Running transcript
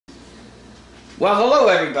Well, hello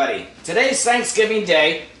everybody. Today's Thanksgiving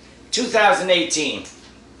Day, 2018,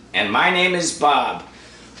 and my name is Bob.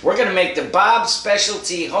 We're going to make the Bob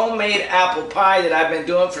Specialty homemade apple pie that I've been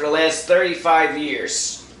doing for the last 35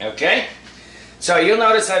 years, okay? So you'll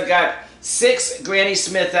notice I've got 6 Granny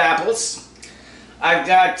Smith apples. I've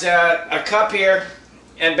got a cup here,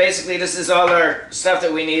 and basically this is all our stuff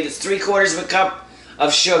that we need. It's 3/4 of a cup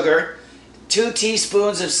of sugar, 2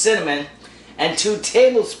 teaspoons of cinnamon, and 2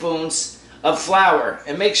 tablespoons of flour,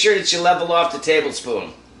 and make sure that you level off the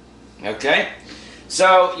tablespoon. Okay,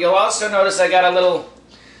 so you'll also notice I got a little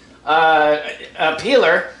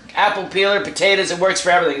peeler, apple peeler, potatoes. It works for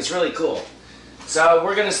everything. It's really cool. So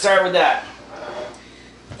we're going to start with that,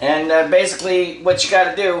 and basically what you got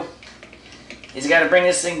to do is you got to bring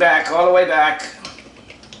this thing back, all the way back.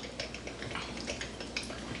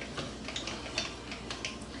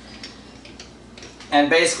 And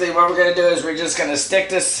basically what we're going to do is we're just going to stick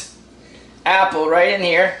this apple right in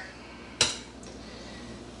here.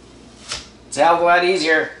 It's a hell of a lot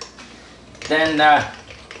easier than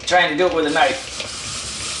trying to do it with a knife.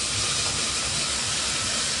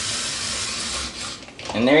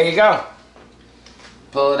 And there you go.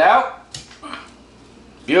 Pull it out.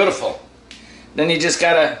 Beautiful. Then you just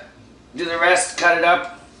gotta do the rest, cut it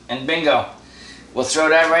up, and bingo. We'll throw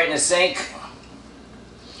that right in the sink.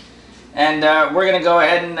 And we're gonna go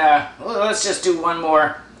ahead and well, let's just do one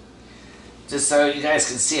more, just so you guys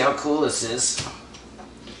can see how cool this is.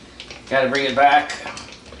 Gotta bring it back.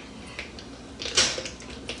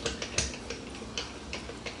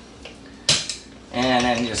 And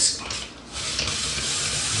then just,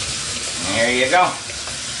 there you go.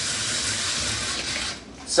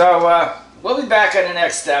 So we'll be back on the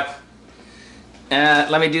next step.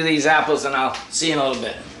 Let me do these apples and I'll see you in a little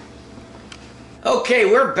bit. Okay,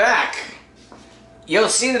 we're back. You'll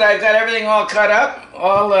see that I've got everything all cut up,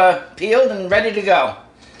 all peeled and ready to go.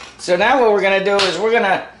 So now what we're going to do is we're going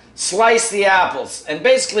to slice the apples. And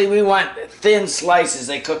basically we want thin slices.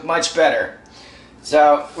 They cook much better.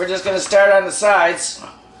 So we're just going to start on the sides.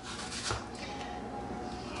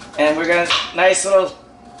 And we're going to, nice little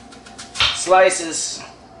slices.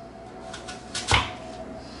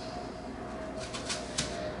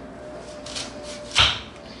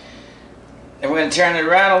 And we're going to turn it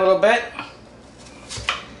around a little bit.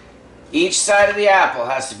 Each side of the apple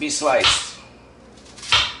has to be sliced.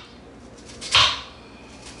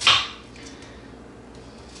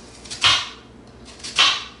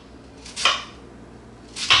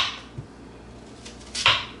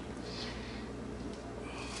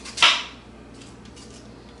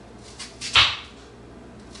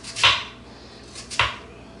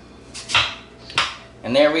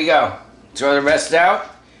 And there we go. Throw the rest out.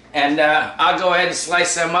 And I'll go ahead and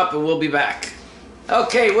slice them up and we'll be back.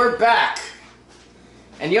 Okay, we're back.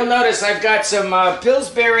 And you'll notice I've got some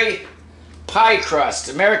Pillsbury pie crust,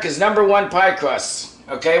 America's #1 pie crust.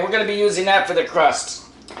 Okay, we're going to be using that for the crust.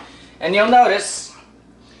 And you'll notice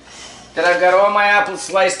that I've got all my apples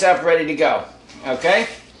sliced up, ready to go. Okay,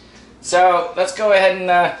 so let's go ahead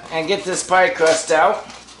and get this pie crust out.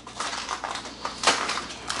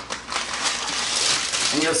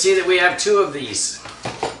 And you'll see that we have 2 of these.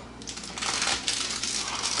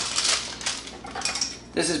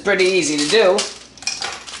 This is pretty easy to do.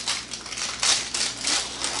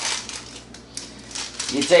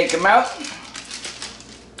 You take them out.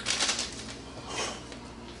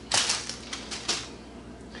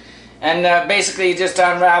 And basically you just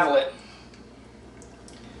unravel it.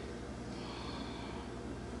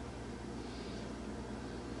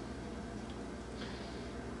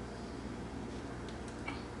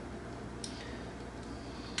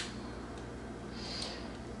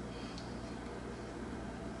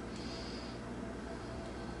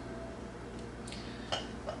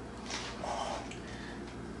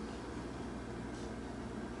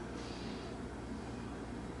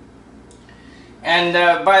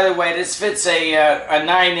 And by the way, this fits a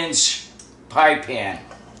 9-inch pie pan.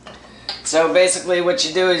 So basically what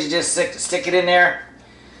you do is you just stick it in there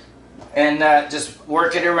and just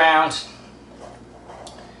work it around.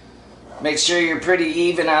 Make sure you're pretty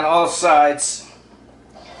even on all sides.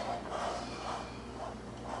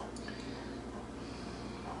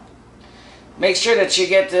 Make sure that you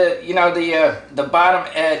get the, you know, the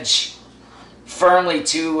bottom edge firmly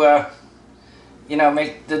to you know,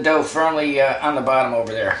 make the dough firmly on the bottom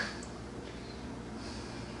over there.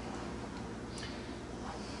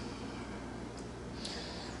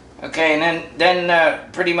 Okay, and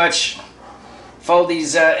then pretty much fold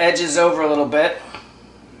these edges over a little bit.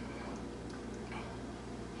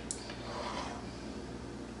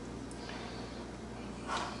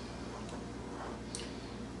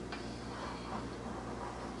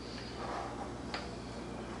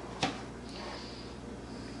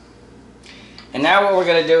 And now what we're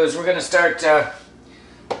going to do is we're going to start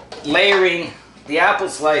layering the apple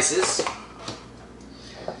slices.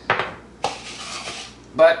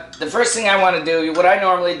 But the first thing I want to do, what I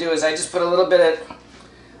normally do, is I just put a little bit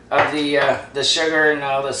of the sugar and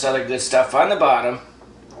all this other good stuff on the bottom,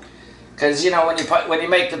 because you know when you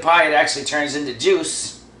make the pie, it actually turns into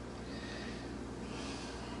juice.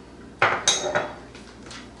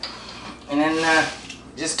 And then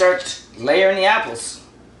just start layering the apples.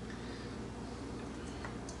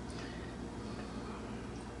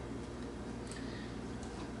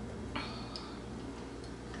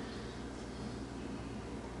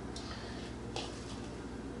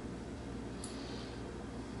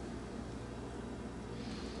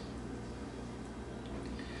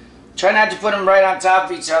 Try not to put them right on top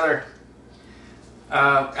of each other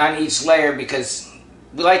on each layer, because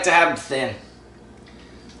we like to have them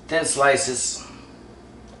thin slices.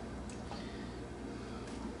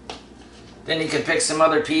 Then you can pick some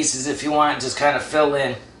other pieces if you want, just kind of fill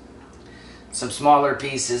in some smaller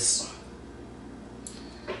pieces.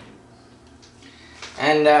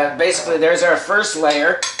 And basically there's our first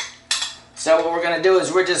layer. So what we're going to do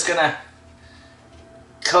is we're just going to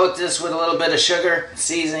coat this with a little bit of sugar,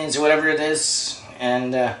 seasonings, or whatever it is,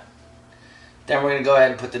 and then we're going to go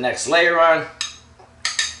ahead and put the next layer on.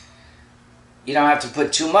 You don't have to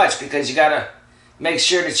put too much, because you got to make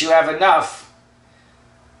sure that you have enough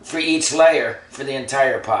for each layer for the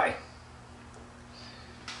entire pie.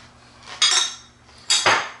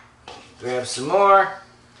 Grab some more.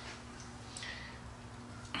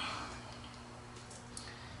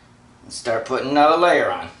 And start putting another layer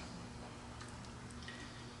on.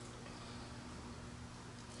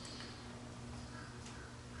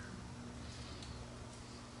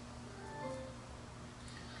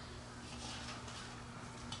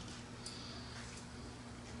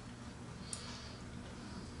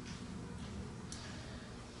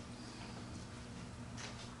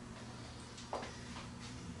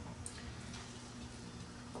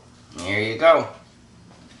 There you go.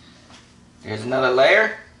 There's another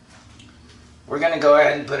layer. We're going to go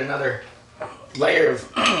ahead and put another layer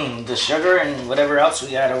of the sugar and whatever else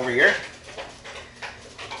we got over here.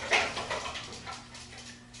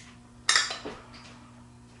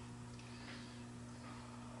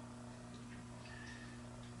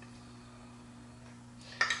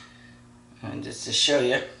 And just to show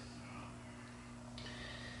you.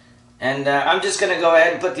 And I'm just going to go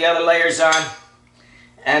ahead and put the other layers on.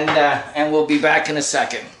 And we'll be back in a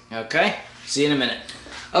second. Okay? See you in a minute.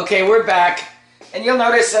 Okay, we're back. And you'll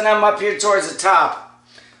notice that I'm up here towards the top.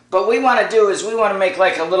 But what we want to do is we want to make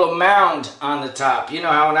like a little mound on the top. You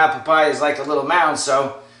know how an apple pie is like a little mound.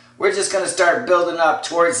 So we're just going to start building up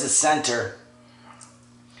towards the center.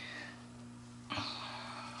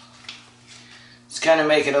 Just kind of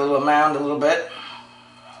make it a little mound a little bit.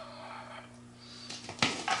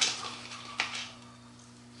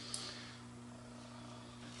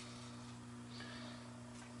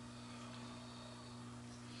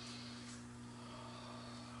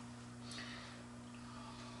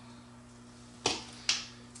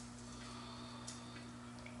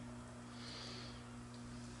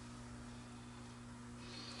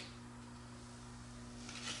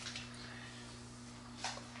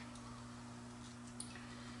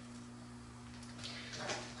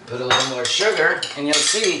 Put a little more sugar, and you'll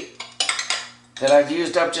see that I've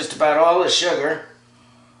used up just about all the sugar.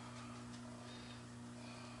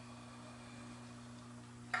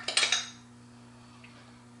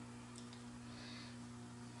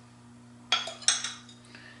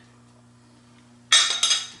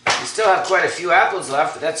 We still have quite a few apples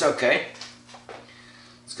left, but that's okay.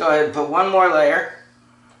 Let's go ahead and put one more layer.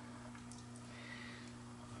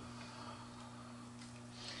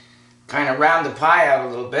 Kind of round the pie out a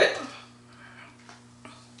little bit.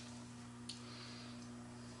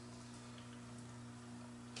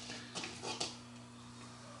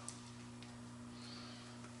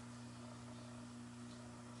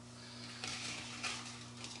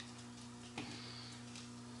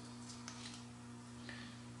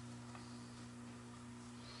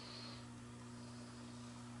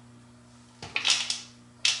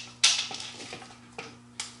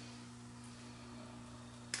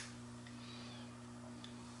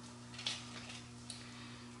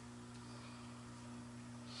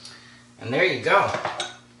 And there you go.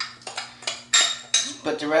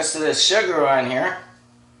 Put the rest of this sugar on here.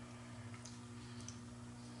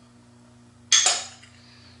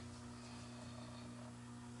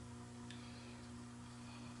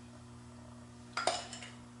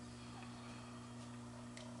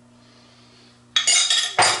 I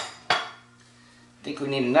think we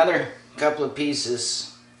need another couple of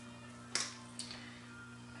pieces.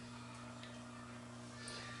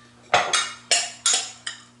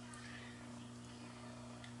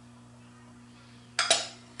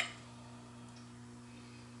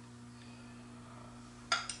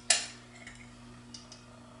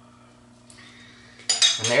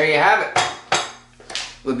 And there you have it.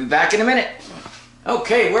 We'll be back in a minute.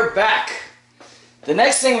 Okay, we're back. The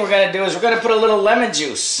next thing we're going to do is we're going to put a little lemon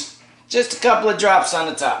juice. Just a couple of drops on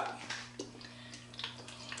the top.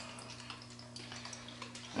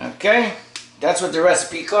 Okay, that's what the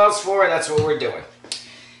recipe calls for. That's what we're doing.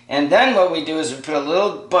 And then what we do is we put a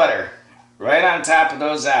little butter right on top of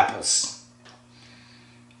those apples.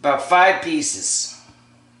 About 5 pieces.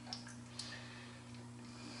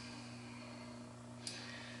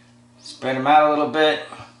 Spread them out a little bit.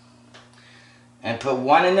 And put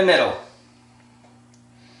one in the middle.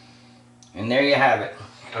 And there you have it.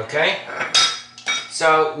 Okay?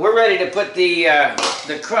 So we're ready to put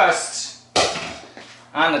the crust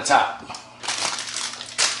on the top.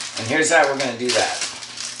 And here's how we're going to do that.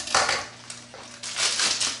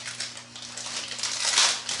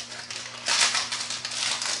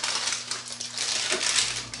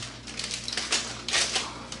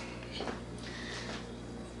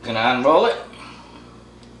 Going to unroll it.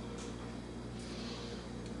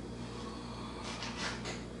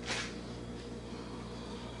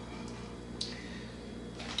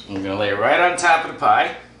 I'm going to lay it right on top of the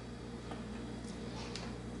pie.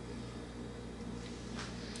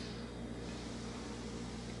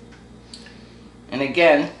 And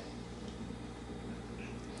again,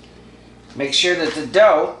 make sure that the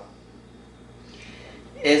dough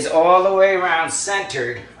is all the way around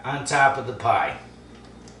centered on top of the pie.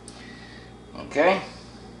 Okay?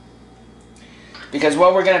 Because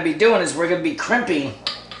what we're going to be doing is we're going to be crimping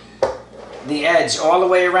the edge all the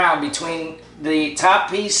way around between the top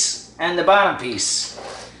piece and the bottom piece.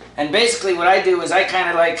 And basically what I do is I kind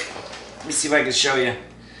of like, let me see if I can show you.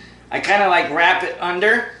 I kind of like wrap it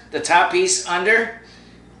under, the top piece under,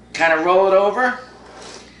 kind of roll it over,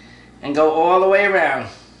 and go all the way around.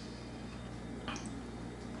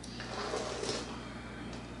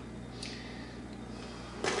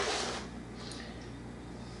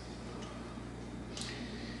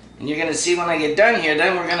 And you're going to see when I get done here,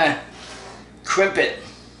 then we're going to crimp it.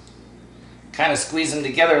 Kind of squeeze them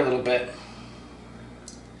together a little bit.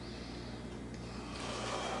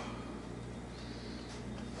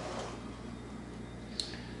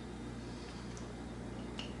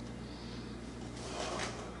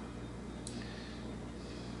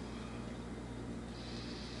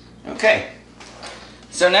 Okay.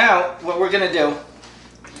 So now what we're going to do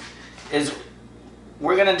is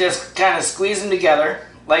we're going to just kind of squeeze them together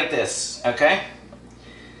like this, okay?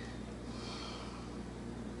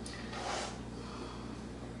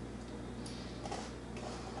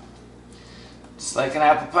 Just like an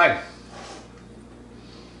apple pie.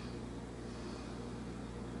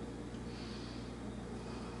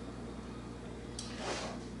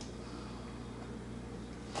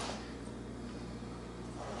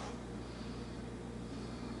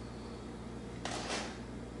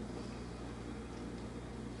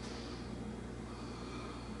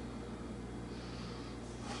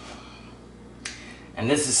 And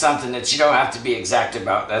this is something that you don't have to be exact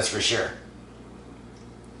about, that's for sure.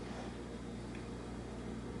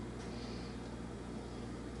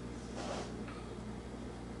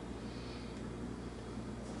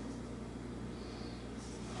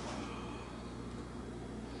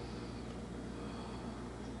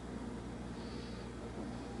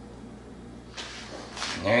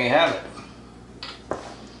 And there you have it.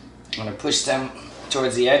 I'm going to push them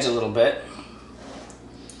towards the edge a little bit.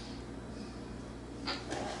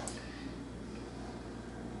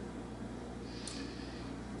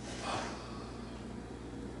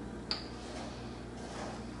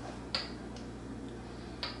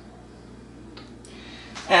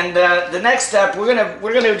 And the next step, we're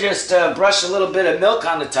gonna just brush a little bit of milk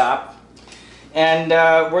on the top, and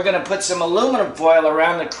we're gonna put some aluminum foil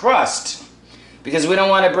around the crust because we don't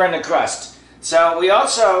want to burn the crust. So we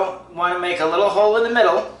also want to make a little hole in the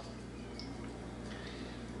middle.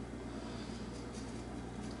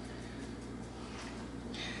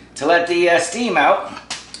 To let the steam out.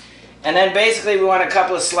 And then basically we want a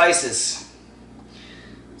couple of slices.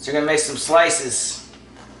 So we're going to make some slices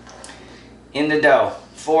in the dough.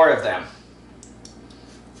 4 of them.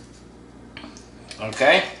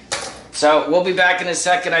 Okay? So we'll be back in a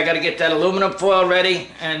second. I got to get that aluminum foil ready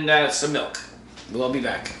and some milk. We'll be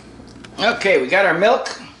back. Okay, we got our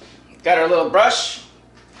milk. Got our little brush.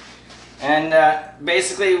 And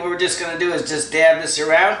basically what we're just going to do is just dab this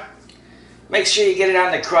around. Make sure you get it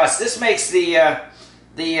on the crust. This makes the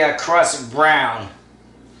crust brown.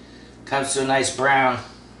 Comes to a nice brown.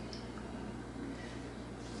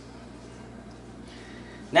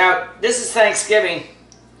 Now, this is Thanksgiving.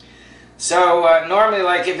 So normally,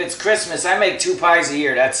 like if it's Christmas, I make 2 pies a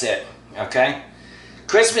year. That's it. Okay?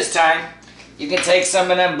 Christmas time, you can take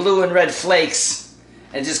some of them blue and red flakes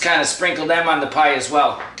and just kind of sprinkle them on the pie as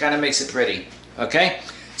well. Kind of makes it pretty. Okay?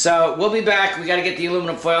 So we'll be back. We got to get the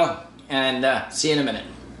aluminum foil, and see you in a minute.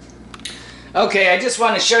 Okay, I just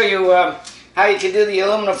want to show you how you can do the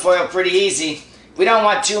aluminum foil pretty easy. We don't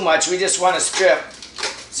want too much. We just want a strip.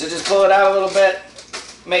 So just pull it out a little bit.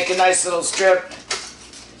 Make a nice little strip.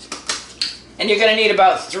 And you're going to need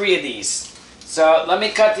about 3 of these. So let me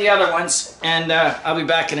cut the other ones, and I'll be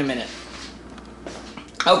back in a minute.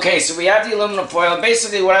 Okay, so we have the aluminum foil.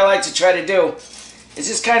 Basically what I like to try to do is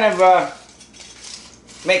just kind of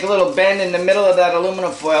make a little bend in the middle of that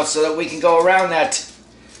aluminum foil so that we can go around that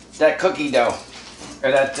cookie dough,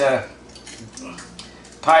 or that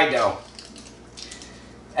pie dough.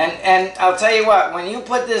 And I'll tell you what, when you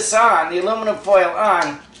put this on, the aluminum foil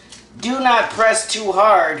on, do not press too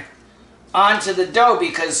hard onto the dough,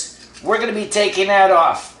 because we're going to be taking that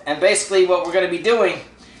off. And basically what we're going to be doing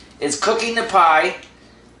is cooking the pie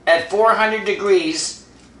at 400 degrees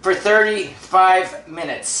for 35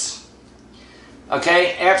 minutes.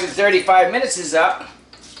 Okay, after 35 minutes is up,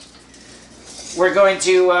 we're going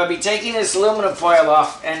to be taking this aluminum foil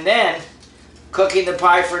off and then cooking the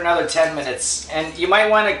pie for another 10 minutes. And you might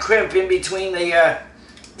want to crimp in between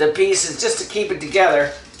the pieces just to keep it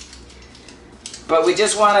together. But we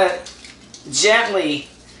just want to gently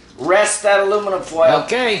rest that aluminum foil.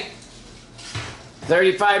 Okay,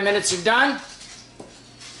 35 minutes are done.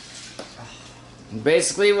 And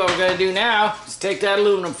basically what we're going to do now is take that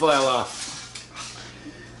aluminum foil off.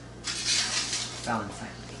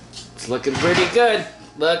 It's looking pretty good.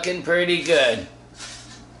 Looking pretty good.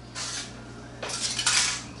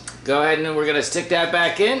 Go ahead and we're going to stick that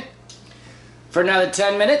back in for another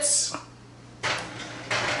 10 minutes.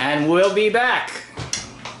 And we'll be back.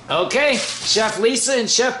 Okay, Chef Lisa and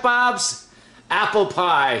Chef Bob's Apple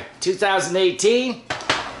Pie 2018.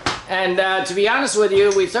 And to be honest with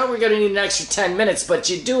you, we thought we were going to need an extra 10 minutes, but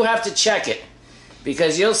you do have to check it,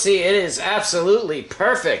 because you'll see it is absolutely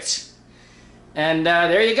perfect. And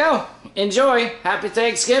there you go. Enjoy. Happy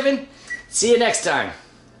Thanksgiving. See you next time.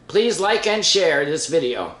 Please like and share this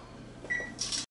video.